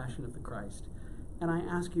Gibson's Passion of the Christ. And I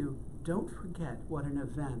ask you, don't forget what an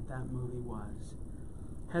event that movie was.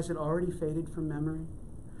 Has it already faded from memory?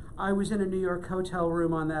 I was in a New York hotel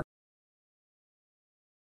room on that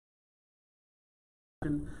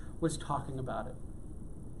was talking about it.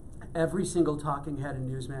 Every single talking head and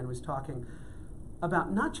newsman was talking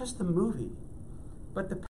about not just the movie, but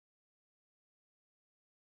the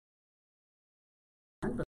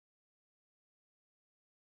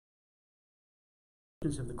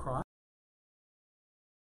of the cross,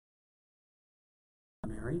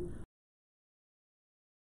 Mary,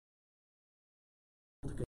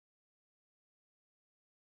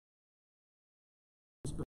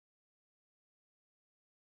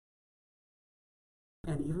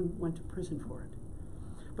 and even went to prison for it.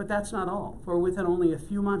 But that's not all, for within only a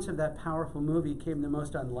few months of that powerful movie came the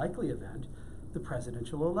most unlikely event, the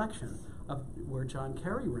presidential election, where John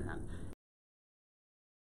Kerry ran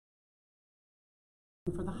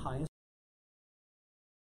for the highest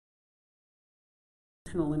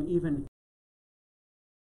and even.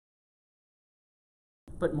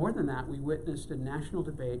 But more than that, we witnessed a national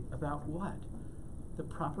debate about what? The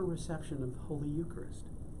proper reception of the Holy Eucharist.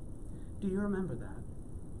 Do you remember that?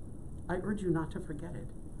 I urge you not to forget it.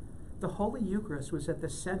 The Holy Eucharist was at the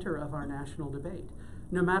center of our national debate.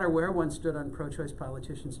 No matter where one stood on pro-choice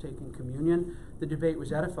politicians taking communion, the debate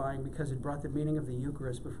was edifying because it brought the meaning of the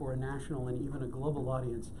Eucharist before a national and even a global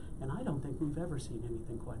audience, and I don't think we've ever seen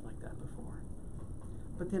anything quite like that before.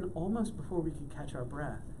 But then almost before we could catch our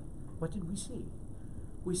breath, what did we see?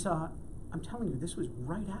 We saw, I'm telling you, this was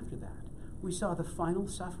right after that, we saw the final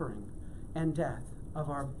suffering and death of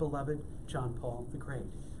our beloved John Paul the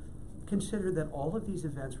Great. Consider that all of these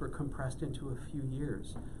events were compressed into a few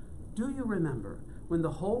years. Do you remember when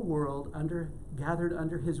the whole world gathered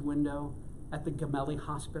under his window at the Gemelli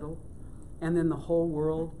Hospital, and then the whole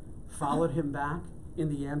world followed him back in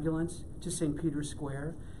the ambulance to St. Peter's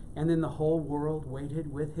Square, and then the whole world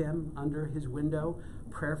waited with him under his window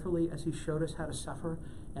prayerfully as he showed us how to suffer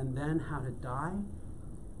and then how to die?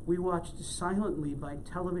 We watched silently by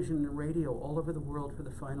television and radio all over the world for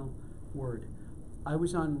the final word. I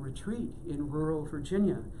was on retreat in rural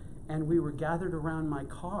Virginia, and we were gathered around my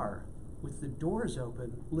car with the doors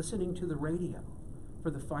open, listening to the radio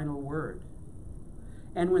for the final word.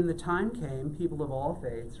 And when the time came, people of all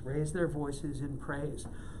faiths raised their voices in praise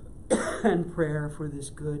and prayer for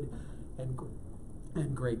this good and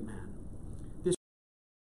great man. This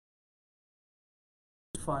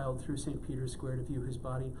filed through St. Peter's Square to view his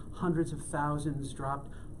body. Hundreds of thousands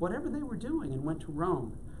dropped whatever they were doing and went to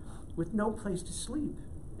Rome with no place to sleep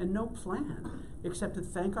and no plan except to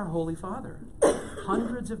thank our Holy Father.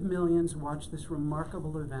 Hundreds of millions watched this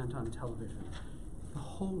remarkable event on television. The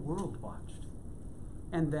whole world watched.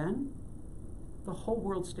 And then the whole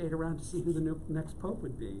world stayed around to see who the next pope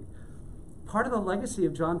would be. Part of the legacy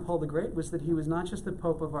of John Paul the Great was that he was not just the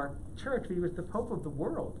pope of our church, but he was the pope of the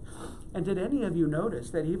world. And did any of you notice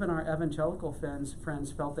that even our evangelical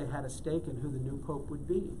friends felt they had a stake in who the new pope would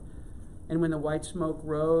be? And when the white smoke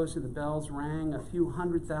rose and the bells rang, a few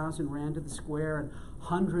 100,000 ran to the square, and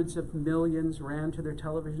hundreds of millions ran to their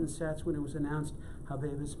television sets when it was announced,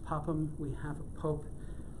 Habemus Papam, we have a pope.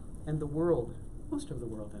 And the world, most of the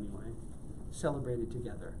world anyway, celebrated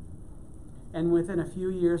together. And within a few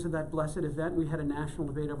years of that blessed event, we had a national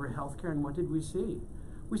debate over healthcare, and what did we see?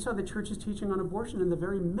 We saw the church's teaching on abortion in the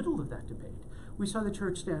very middle of that debate. We saw the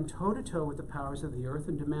church stand toe-to-toe with the powers of the earth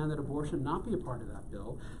and demand that abortion not be a part of that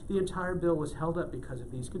bill. The entire bill was held up because of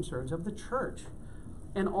these concerns of the church.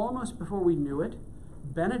 And almost before we knew it,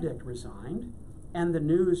 Benedict resigned, and the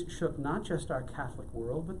news shook not just our Catholic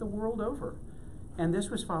world, but the world over. And this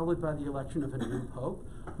was followed by the election of a new pope,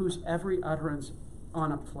 whose every utterance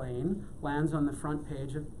on a plane lands on the front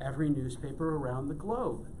page of every newspaper around the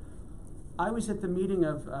globe. I was at the meeting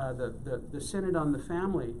of the Synod on the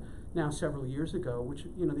Family now several years ago, which,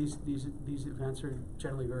 you know, these events are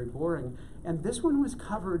generally very boring, and this one was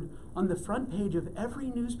covered on the front page of every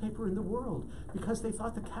newspaper in the world because they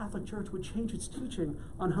thought the Catholic Church would change its teaching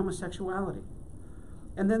on homosexuality.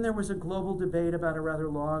 And then there was a global debate about a rather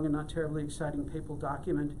long and not terribly exciting papal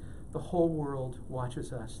document. The whole world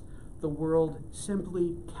watches us. The world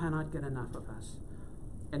simply cannot get enough of us.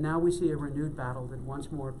 And now we see a renewed battle that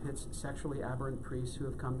once more pits sexually aberrant priests who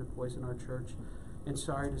have come to poison our church, and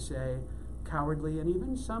sorry to say, cowardly and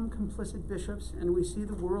even some complicit bishops, and we see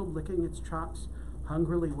the world licking its chops,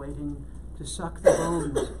 hungrily waiting to suck the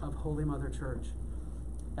bones of Holy Mother Church.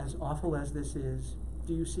 As awful as this is,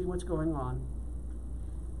 do you see what's going on?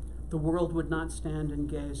 The world would not stand and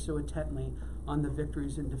gaze so intently on the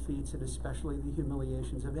victories and defeats, and especially the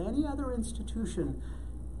humiliations of any other institution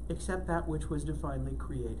except that which was divinely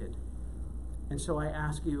created. And so I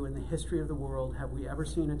ask you, in the history of the world, have we ever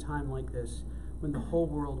seen a time like this when the whole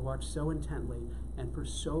world watched so intently and for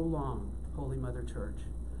so long Holy Mother Church?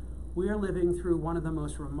 We are living through one of the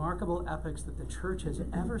most remarkable epochs that the Church has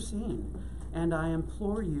ever seen, and I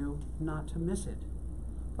implore you not to miss it.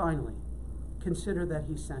 Finally, consider that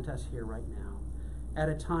he sent us here right now. At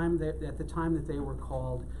the time that they were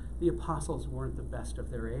called, the apostles weren't the best of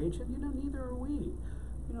their age, and neither are we.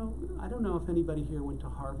 I don't know if anybody here went to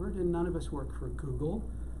Harvard, and none of us work for Google,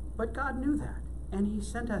 but God knew that, and he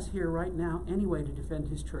sent us here right now anyway to defend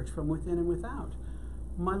his church from within and without.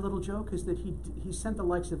 My little joke is that he sent the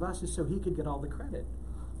likes of us so he could get all the credit,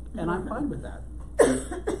 and I'm fine with that.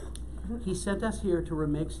 He sent us here to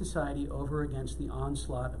remake society over against the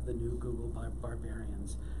onslaught of the new Google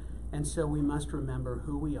barbarians, and so we must remember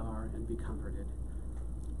who we are and be comforted.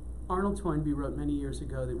 Arnold Toynbee wrote many years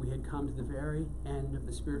ago that we had come to the very end of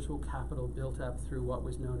the spiritual capital built up through what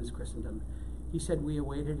was known as Christendom. He said we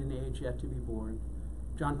awaited an age yet to be born.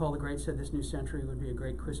 John Paul the Great said this new century would be a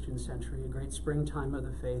great Christian century, a great springtime of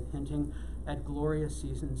the faith, hinting at glorious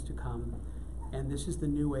seasons to come. And this is the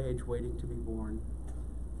new age waiting to be born.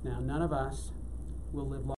 Now, none of us will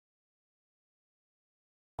live long.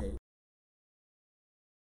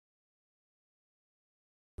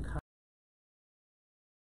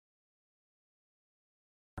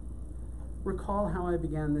 Recall how I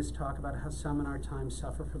began this talk about how some in our time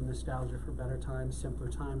suffer from nostalgia for better times, simpler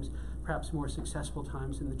times, perhaps more successful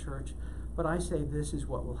times in the church. But I say this is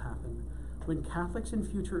what will happen. When Catholics in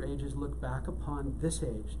future ages look back upon this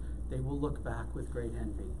age, they will look back with great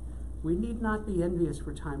envy. We need not be envious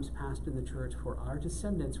for times past in the church, for our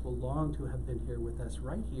descendants will long to have been here with us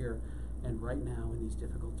right here and right now in these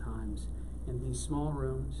difficult times, in these small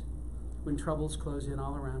rooms, when troubles close in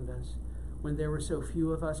all around us, when there were so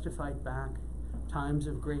few of us to fight back, times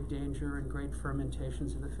of great danger and great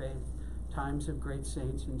fermentations of the faith, times of great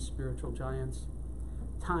saints and spiritual giants,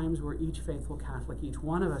 times where each faithful Catholic, each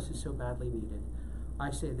one of us is so badly needed. I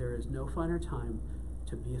say there is no finer time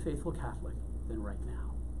to be a faithful Catholic than right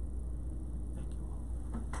now. Thank you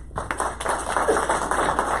all.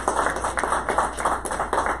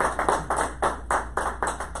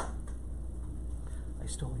 I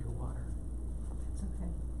stole your water. It's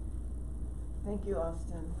okay. Thank you,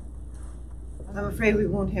 Austin. I'm afraid we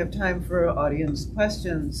won't have time for audience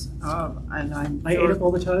questions, and I ate up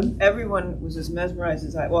all the time? Everyone was as mesmerized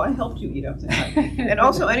as I. Well, I helped you eat up the time. And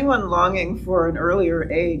also, anyone longing for an earlier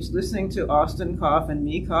age, listening to Austin cough and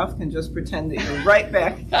me cough can just pretend that you're right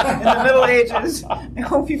back in the Middle Ages. I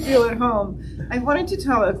hope you feel at home. I wanted to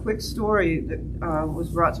tell a quick story that was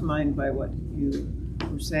brought to mind by what you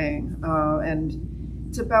were saying, and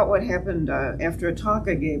it's about what happened after a talk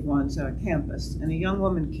I gave once at a campus, and a young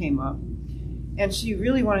woman came up. And she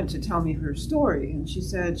really wanted to tell me her story. And she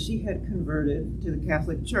said she had converted to the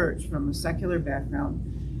Catholic Church from a secular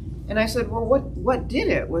background. And I said, well, what did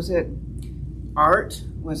it? Was it art?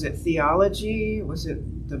 Was it theology? Was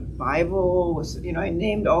it the Bible? I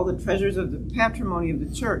named all the treasures of the patrimony of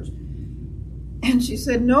the church. And she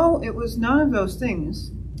said, no, it was none of those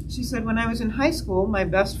things. She said, when I was in high school, my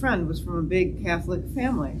best friend was from a big Catholic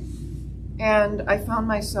family. And I found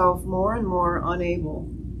myself more and more unable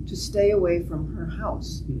to stay away from her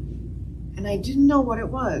house. And I didn't know what it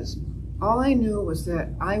was. All I knew was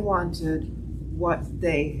that I wanted what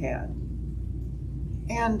they had.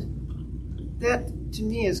 And that, to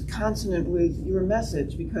me, is consonant with your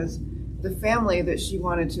message, because the family that she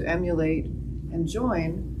wanted to emulate and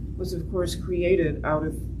join was, of course, created out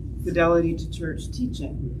of fidelity to church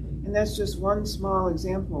teaching. And that's just one small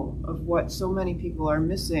example of what so many people are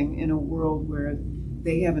missing in a world where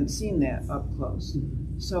they haven't seen that up close.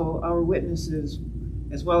 So our witnesses,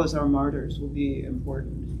 as well as our martyrs, will be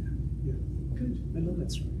important. Yeah. Good. I love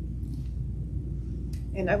that story.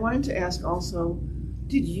 And I wanted to ask also,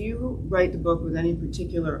 did you write the book with any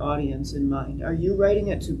particular audience in mind? Are you writing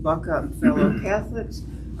it to buck up fellow Catholics?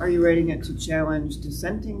 Are you writing it to challenge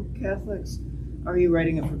dissenting Catholics? Are you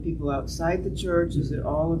writing it for people outside the church? Is it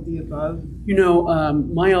all of the above?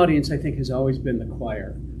 My audience, I think, has always been the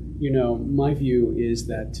choir. My view is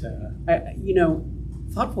that,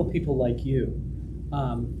 thoughtful people like you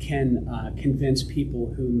can convince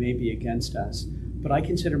people who may be against us, but I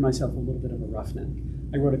consider myself a little bit of a roughneck.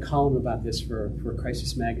 I wrote a column about this for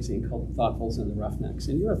Crisis Magazine called The Thoughtfuls and the Roughnecks,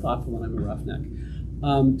 and you're a thoughtful and I'm a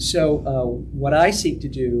roughneck. So what I seek to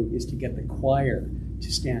do is to get the choir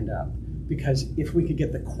to stand up, because if we could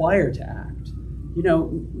get the choir to act,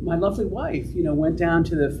 my lovely wife, went down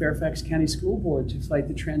to the Fairfax County School Board to fight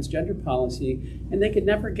the transgender policy, and they could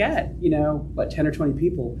never get, 10 or 20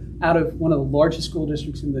 people out of one of the largest school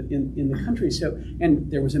districts in the country. So,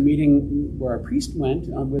 and there was a meeting where a priest went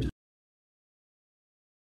with.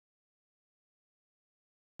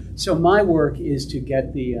 So my work is to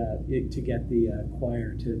get the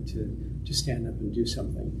choir to stand up and do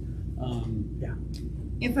something. Yeah.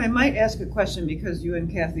 If I might ask a question, because you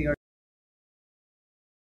and Kathy are.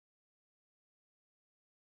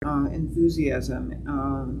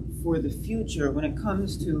 Enthusiasm for the future when it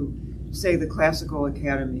comes to, say, the classical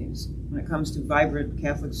academies, when it comes to vibrant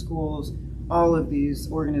Catholic schools, all of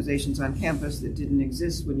these organizations on campus that didn't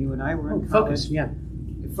exist when you and I were in college.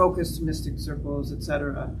 Focused mystic circles,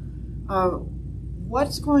 etc.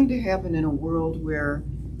 What's going to happen in a world where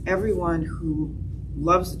everyone who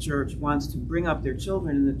loves the church, wants to bring up their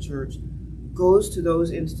children in the church, goes to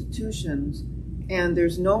those institutions, and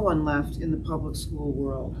there's no one left in the public school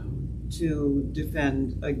world to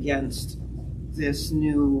defend against this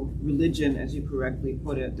new religion, as you correctly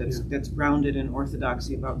put it, that's grounded in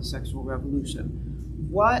orthodoxy about the sexual revolution?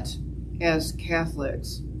 What, as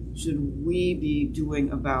Catholics, should we be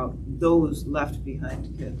doing about those left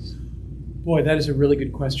behind kids? Boy, that is a really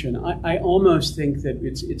good question. I almost think that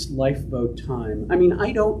it's lifeboat time. I mean,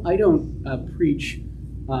 I don't preach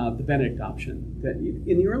the Benedict option. That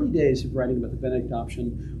in the early days of writing about the Benedict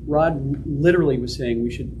option, Rod literally was saying we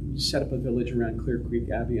should set up a village around Clear Creek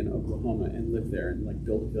Abbey in Oklahoma and live there and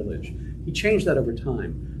build a village. He changed that over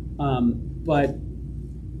time. But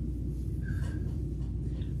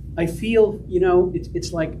I feel,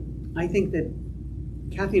 it's like, I think that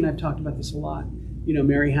Kathy and I have talked about this a lot.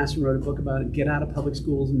 Mary Hasson wrote a book about it, Get Out of Public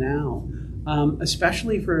Schools Now,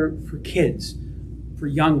 especially for kids, for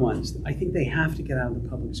young ones. I think they have to get out of the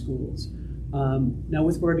public schools. Now,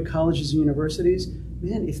 with regard to colleges and universities,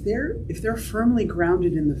 man, if they're firmly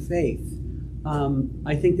grounded in the faith,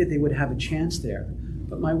 I think that they would have a chance there.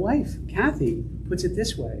 But my wife, Kathy, puts it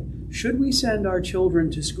this way: should we send our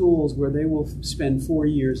children to schools where they will spend 4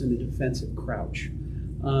 years in a defensive crouch,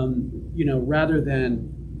 rather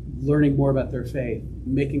than learning more about their faith,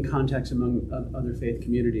 making contacts among other faith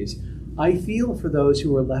communities? I feel for those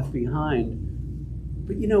who are left behind.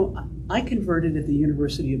 But I converted at the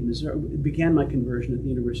University of Missouri. Began my conversion at the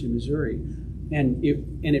University of Missouri, and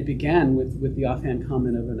it began with the offhand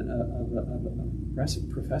comment of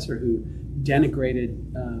a professor who denigrated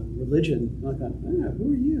religion. I thought,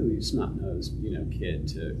 who are you snot-nosed, kid,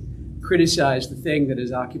 to criticize the thing that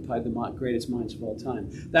has occupied the greatest minds of all time?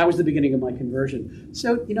 That was the beginning of my conversion.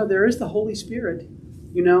 So there is the Holy Spirit.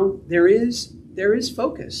 There is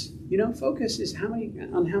focus. Focus is how many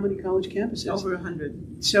college campuses? Over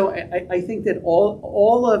 100. So I think that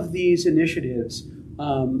all of these initiatives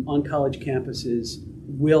on college campuses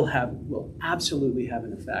will absolutely have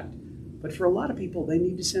an effect. But for a lot of people, they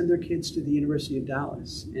need to send their kids to the University of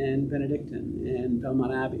Dallas and Benedictine and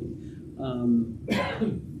Belmont Abbey.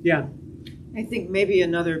 Yeah. I think maybe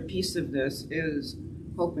another piece of this is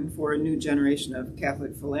hoping for a new generation of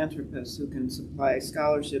Catholic philanthropists who can supply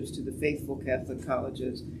scholarships to the faithful Catholic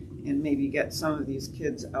colleges and maybe get some of these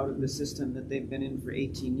kids out of the system that they've been in for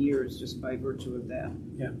 18 years just by virtue of that.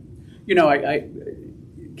 Yeah.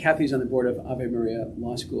 Kathy's on the board of Ave Maria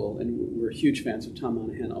Law School, and we're huge fans of Tom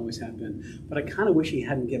Monahan, always have been. But I kind of wish he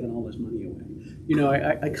hadn't given all his money away.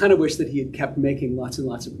 I kind of wish that he had kept making lots and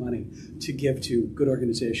lots of money to give to good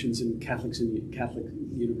organizations and Catholic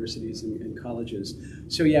universities and colleges.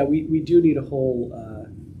 So yeah, we do need a whole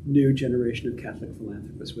new generation of Catholic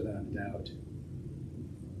philanthropists, without a doubt.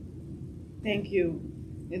 Thank you.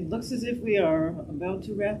 It looks as if we are about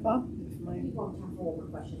to wrap up. We won't have one more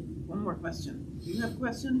question. One more question. Do you have a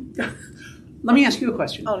question? Let me ask you a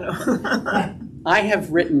question. Oh, no. I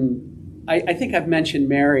have written, I think I've mentioned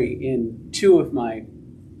Mary in 3 of my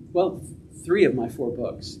 4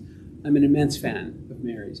 books. I'm an immense fan of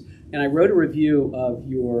Mary's. And I wrote a review of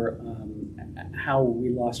your How We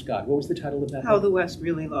Lost God. What was the title of that? How the West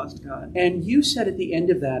Really Lost God. And you said at the end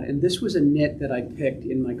of that, and this was a nit that I picked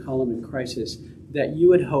in my column in Crisis, that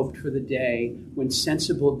you had hoped for the day when the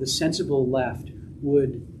sensible left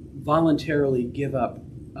would voluntarily give up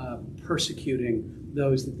persecuting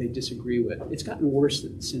those that they disagree with. It's gotten worse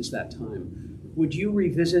since that time. Would you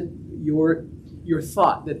revisit your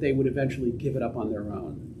thought that they would eventually give it up on their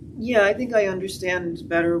own? Yeah, I think I understand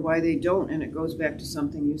better why they don't, and it goes back to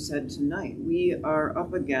something you said tonight. We are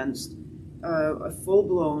up against a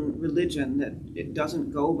full-blown religion that it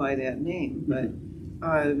doesn't go by that name, but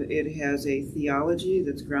it has a theology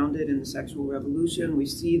that's grounded in the sexual revolution. We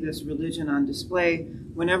see this religion on display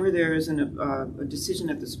whenever there is a decision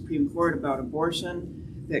at the Supreme Court about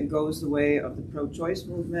abortion that goes the way of the pro-choice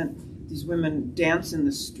movement. These women dance in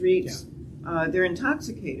the streets. Yeah. They're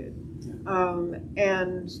intoxicated. Yeah.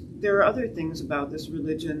 And there are other things about this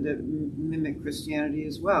religion that mimic Christianity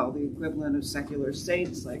as well, the equivalent of secular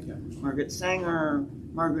saints like Margaret Sanger,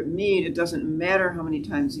 Margaret Mead. It doesn't matter how many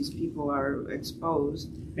times these people are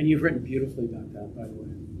exposed. And you've written beautifully about that, by the way.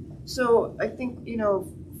 So I think,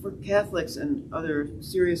 for Catholics and other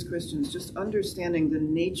serious Christians, just understanding the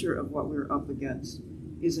nature of what we're up against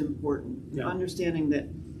is important. Yeah. Understanding that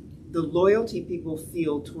the loyalty people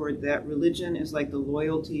feel toward that religion is like the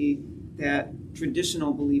loyalty that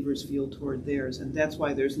traditional believers feel toward theirs, and that's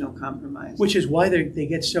why there's no compromise. Which is why they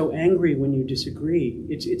get so angry when you disagree.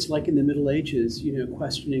 It's like in the Middle Ages,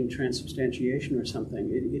 questioning transubstantiation or something.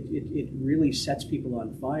 It really sets people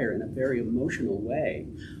on fire in a very emotional way.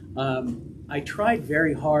 I tried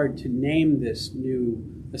very hard to name this new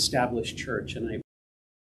established church, and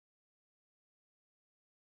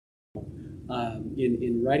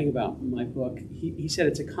in writing about my book, he said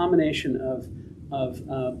it's a combination of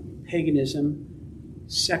paganism,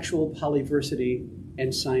 sexual polyversity, and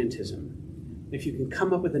scientism. If you can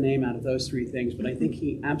come up with a name out of those 3 things, but I think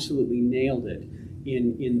he absolutely nailed it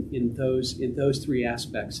in those 3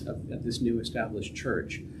 aspects of this new established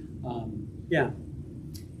church. Yeah.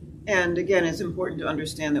 And again, it's important to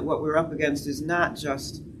understand that what we're up against is not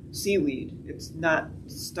just seaweed. It's not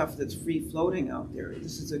stuff that's free-floating out there.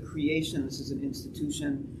 This is a creation. This is an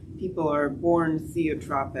institution. People are born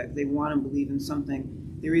theotropic. They want to believe in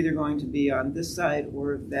something They're either going to be on this side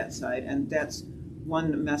or that side, and that's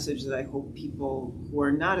one message that I hope people who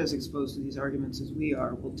are not as exposed to these arguments as we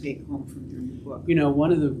are will take home from your new book. You know,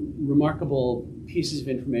 one of the remarkable pieces of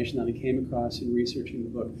information that I came across in researching the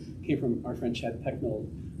book came from our friend Chad Pecknold,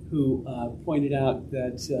 who pointed out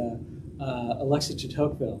that Alexis de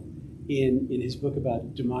Tocqueville, in his book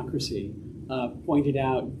about democracy, pointed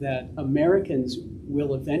out that Americans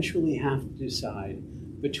will eventually have to decide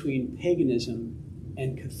between paganism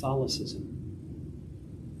and Catholicism.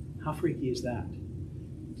 How freaky is that?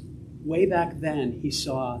 Way back then, he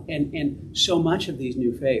saw, and so much of these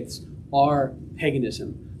new faiths are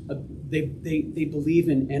paganism. They believe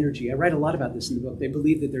in energy. I write a lot about this in the book. They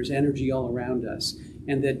believe that there's energy all around us,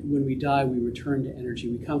 and that when we die, we return to energy.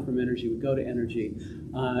 We come from energy, we go to energy,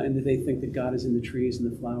 and that they think that God is in the trees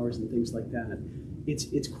and the flowers and things like that.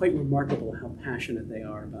 It's quite remarkable how passionate they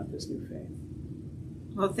are about this new faith.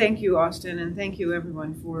 Well, thank you, Austin, and thank you,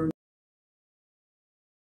 everyone, for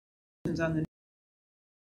on the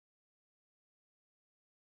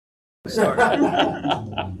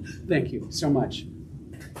Thank you so much.